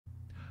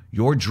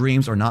Your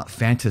dreams are not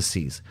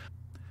fantasies.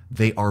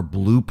 They are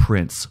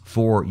blueprints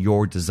for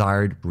your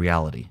desired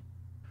reality.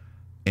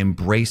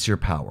 Embrace your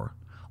power,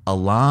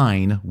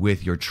 align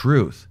with your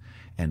truth,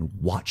 and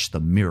watch the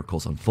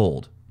miracles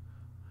unfold.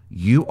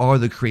 You are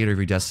the creator of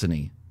your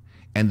destiny,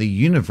 and the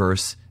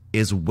universe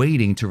is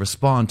waiting to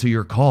respond to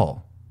your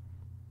call.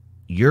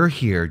 You're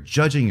here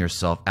judging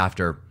yourself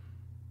after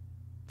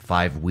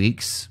 5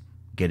 weeks,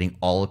 getting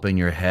all up in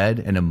your head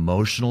and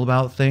emotional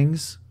about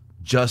things,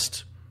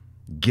 just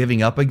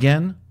giving up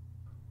again.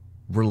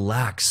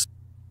 Relax,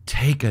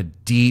 take a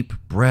deep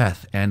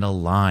breath and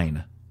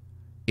align.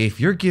 If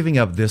you're giving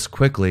up this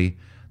quickly,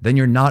 then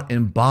you're not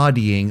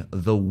embodying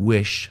the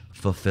wish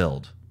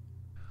fulfilled.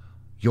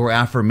 Your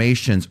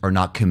affirmations are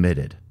not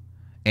committed.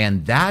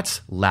 And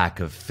that lack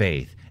of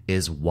faith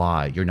is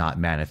why you're not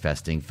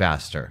manifesting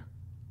faster.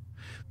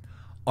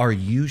 Are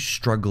you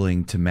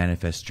struggling to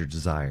manifest your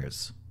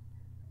desires?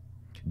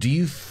 Do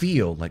you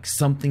feel like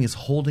something is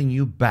holding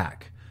you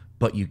back,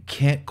 but you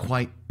can't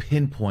quite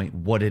pinpoint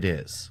what it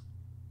is?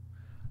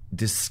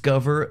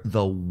 Discover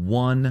the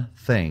one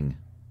thing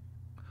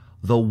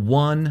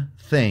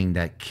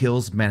that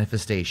kills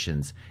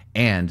manifestations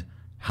and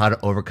how to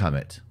overcome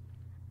it.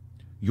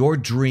 Your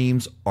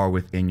dreams are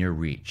within your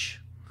reach.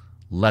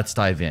 Let's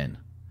dive in.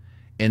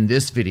 In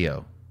this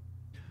video,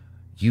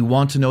 you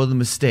want to know the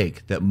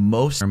mistake that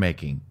most are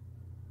making,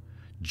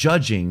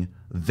 judging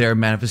their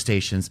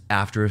manifestations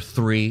after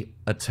 3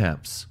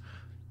 attempts,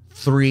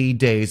 3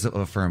 days of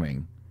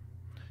affirming,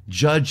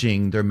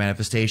 judging their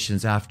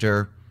manifestations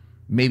after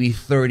maybe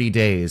 30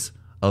 days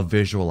of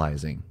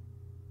visualizing,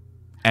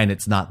 and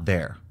it's not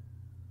there.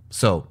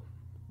 So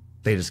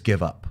they just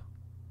give up.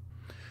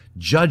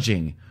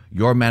 Judging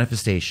your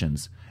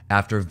manifestations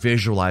after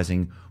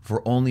visualizing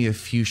for only a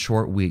few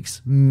short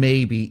weeks,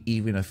 maybe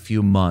even a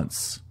few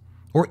months,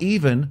 or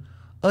even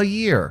a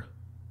year.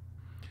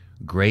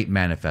 Great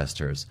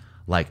manifestors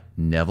like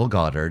Neville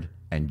Goddard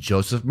and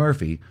Joseph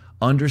Murphy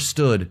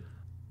understood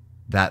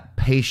that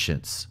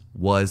patience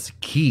was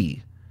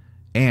key.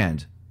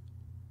 And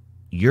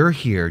you're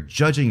here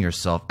judging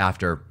yourself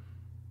after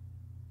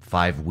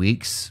 5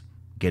 weeks,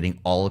 getting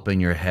all up in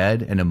your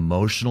head and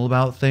emotional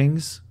about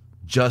things,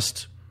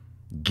 just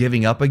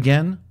giving up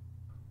again.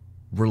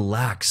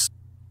 Relax,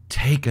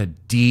 take a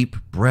deep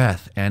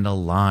breath and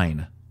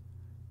align.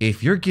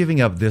 If you're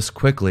giving up this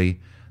quickly,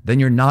 then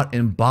you're not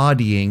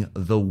embodying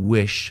the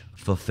wish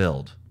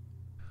fulfilled.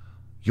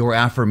 Your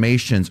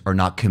affirmations are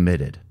not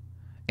committed.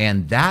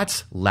 And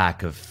that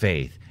lack of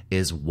faith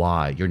is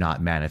why you're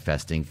not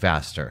manifesting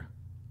faster.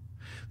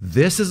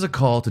 This is a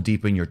call to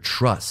deepen your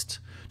trust,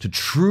 to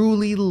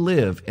truly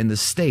live in the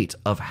state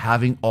of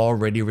having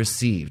already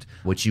received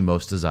what you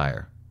most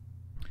desire.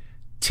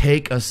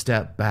 Take a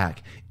step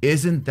back.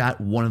 Isn't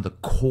that one of the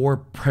core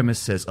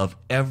premises of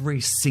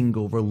every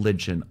single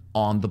religion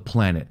on the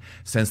planet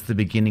since the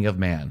beginning of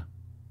man?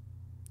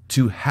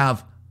 To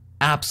have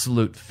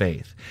absolute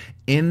faith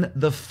in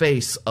the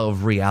face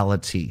of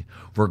reality,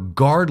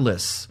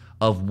 regardless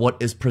of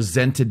what is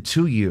presented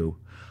to you.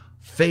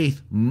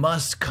 Faith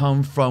must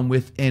come from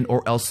within,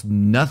 or else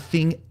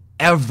nothing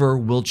ever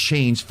will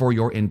change for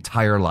your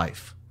entire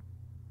life.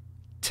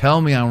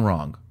 Tell me I'm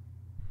wrong.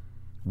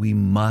 We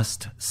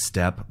must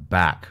step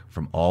back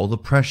from all the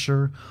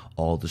pressure,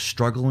 all the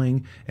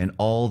struggling, and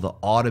all the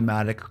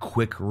automatic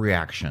quick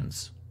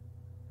reactions.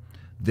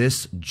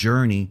 This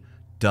journey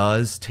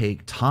does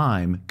take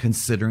time,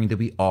 considering that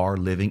we are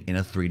living in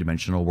a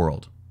 3-dimensional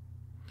world.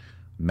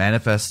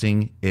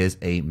 Manifesting is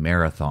a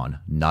marathon,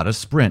 not a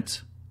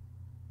sprint.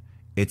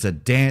 It's a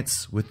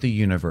dance with the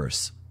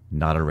universe,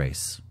 not a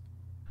race.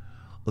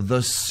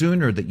 The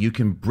sooner that you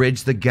can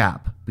bridge the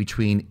gap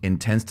between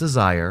intense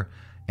desire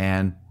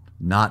and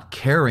not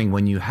caring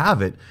when you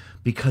have it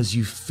because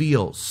you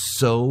feel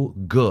so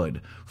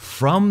good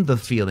from the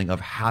feeling of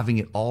having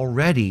it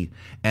already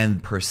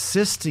and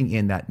persisting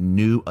in that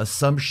new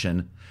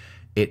assumption,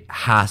 it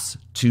has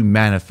to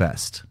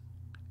manifest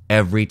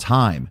every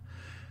time.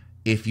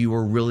 If you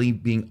are really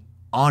being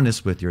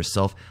honest with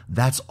yourself,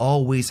 that's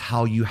always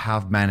how you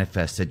have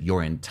manifested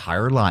your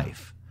entire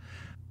life.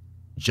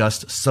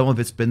 Just some of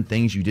it's been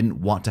things you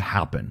didn't want to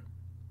happen.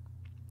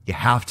 You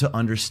have to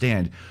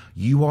understand,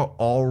 you are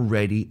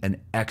already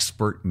an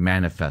expert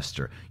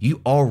manifester.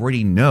 You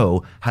already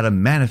know how to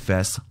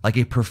manifest like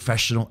a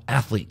professional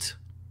athlete,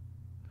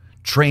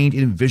 trained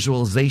in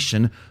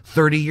visualization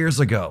 30 years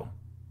ago.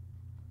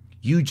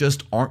 You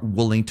just aren't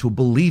willing to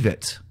believe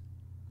it.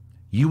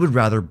 You would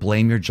rather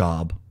blame your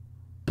job,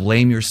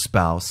 blame your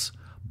spouse,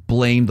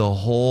 blame the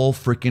whole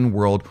freaking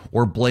world,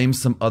 or blame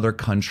some other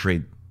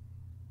country.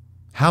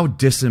 How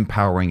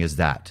disempowering is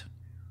that?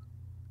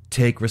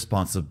 Take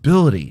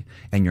responsibility,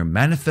 and your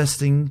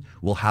manifesting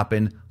will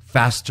happen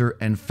faster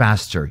and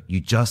faster. You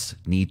just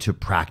need to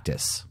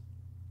practice.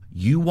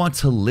 You want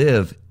to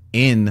live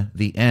in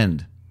the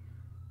end.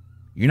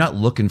 You're not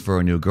looking for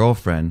a new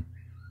girlfriend.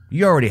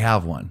 You already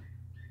have one.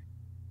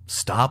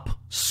 Stop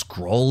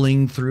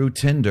scrolling through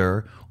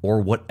Tinder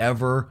or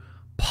whatever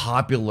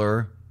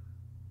popular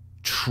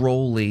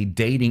trolley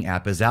dating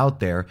app is out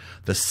there,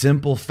 the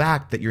simple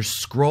fact that you're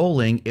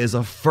scrolling is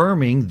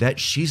affirming that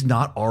she's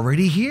not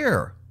already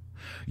here.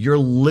 Your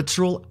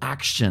literal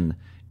action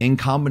in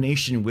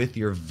combination with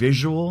your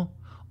visual,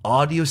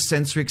 audio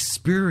sensory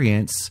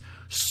experience,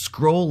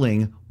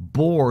 scrolling,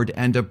 bored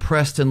and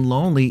depressed and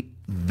lonely,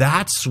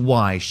 that's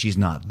why she's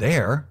not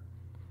there.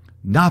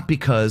 Not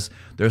because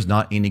there's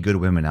not any good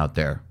women out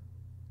there.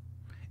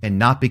 And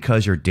not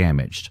because you're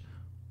damaged.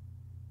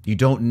 You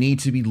don't need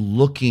to be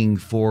looking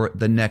for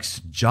the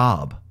next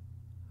job.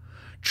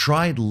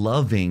 Try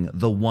loving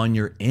the one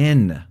you're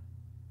in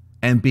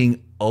and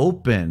being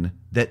open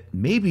that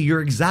maybe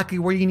you're exactly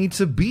where you need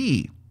to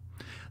be.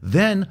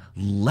 Then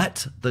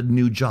let the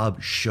new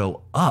job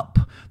show up,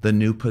 the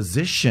new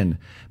position.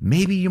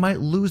 Maybe you might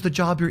lose the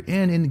job you're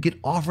in and get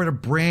offered a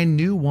brand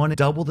new one,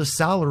 double the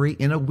salary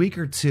in a week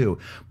or two.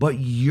 But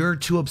you're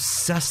too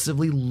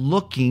obsessively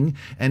looking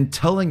and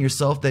telling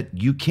yourself that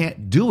you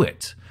can't do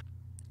it.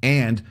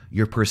 And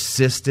your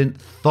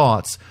persistent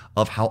thoughts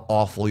of how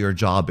awful your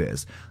job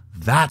is.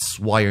 That's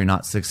why you're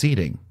not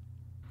succeeding.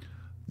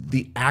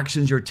 The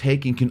actions you're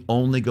taking can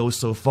only go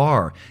so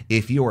far.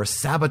 If you are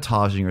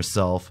sabotaging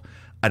yourself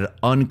at an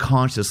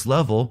unconscious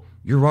level,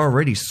 you're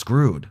already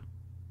screwed.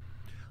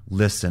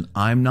 Listen,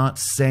 I'm not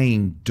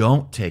saying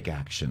don't take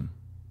action.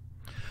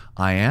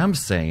 I am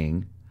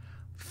saying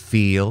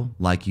feel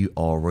like you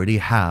already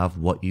have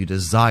what you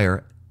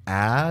desire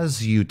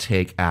as you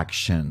take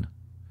action.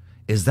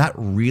 Is that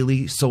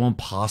really so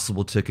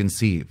impossible to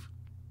conceive?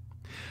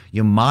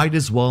 You might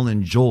as well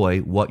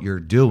enjoy what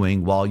you're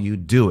doing while you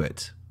do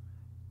it.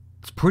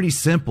 It's pretty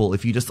simple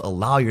if you just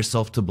allow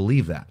yourself to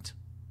believe that.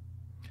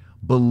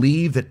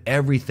 Believe that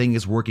everything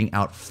is working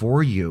out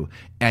for you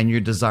and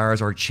your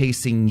desires are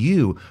chasing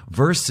you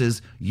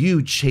versus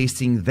you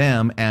chasing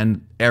them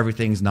and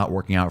everything's not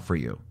working out for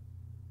you.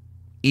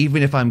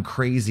 Even if I'm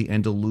crazy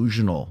and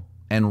delusional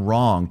and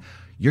wrong,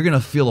 you're going to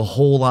feel a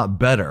whole lot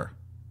better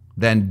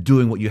than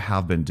doing what you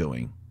have been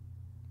doing.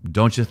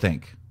 Don't you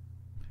think?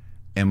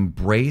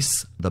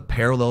 Embrace the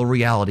parallel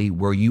reality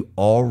where you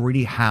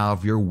already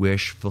have your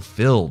wish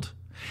fulfilled,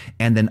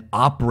 and then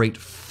operate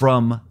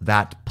from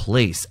that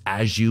place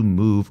as you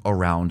move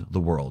around the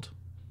world.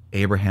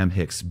 Abraham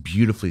Hicks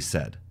beautifully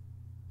said,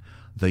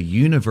 "The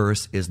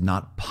universe is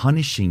not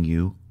punishing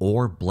you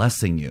or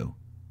blessing you.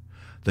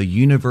 The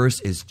universe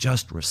is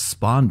just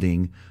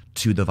responding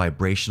to the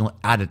vibrational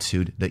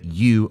attitude that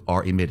you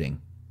are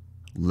emitting."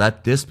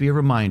 Let this be a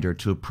reminder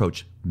to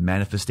approach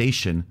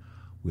manifestation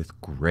with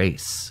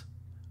grace,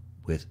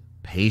 with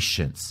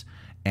patience,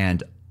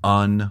 and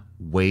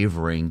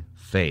unwavering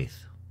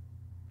faith.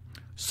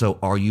 So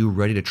are you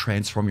ready to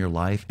transform your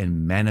life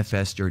and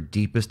manifest your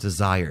deepest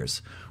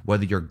desires,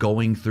 whether you're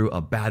going through a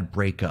bad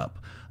breakup,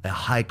 a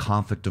high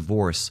conflict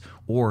divorce,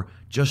 or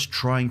just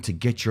trying to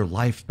get your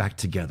life back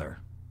together?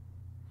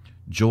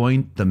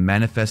 Join the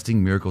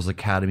Manifesting Miracles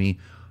Academy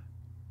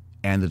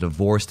and the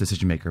Divorce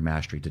Decision Maker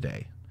Mastery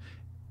today.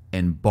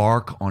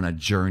 Embark on a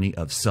journey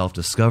of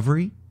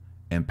self-discovery,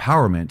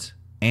 empowerment,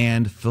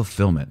 and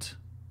fulfillment.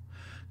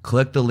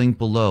 Click the link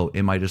below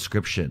in my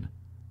description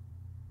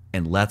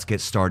and let's get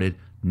started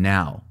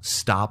now.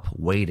 Stop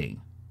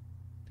waiting.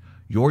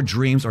 Your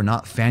dreams are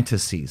not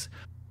fantasies.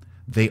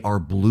 They are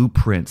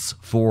blueprints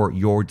for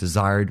your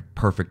desired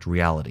perfect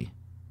reality.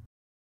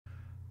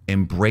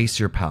 Embrace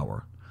your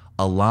power,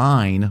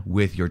 align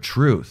with your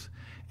truth,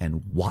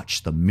 and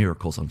watch the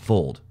miracles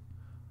unfold.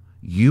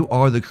 You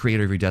are the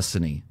creator of your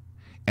destiny,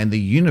 and the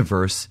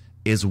universe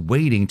is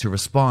waiting to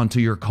respond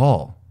to your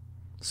call.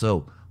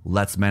 So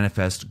let's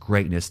manifest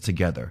greatness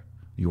together.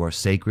 You are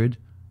sacred,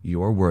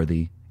 you are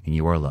worthy, and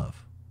you are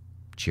love.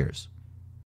 Cheers.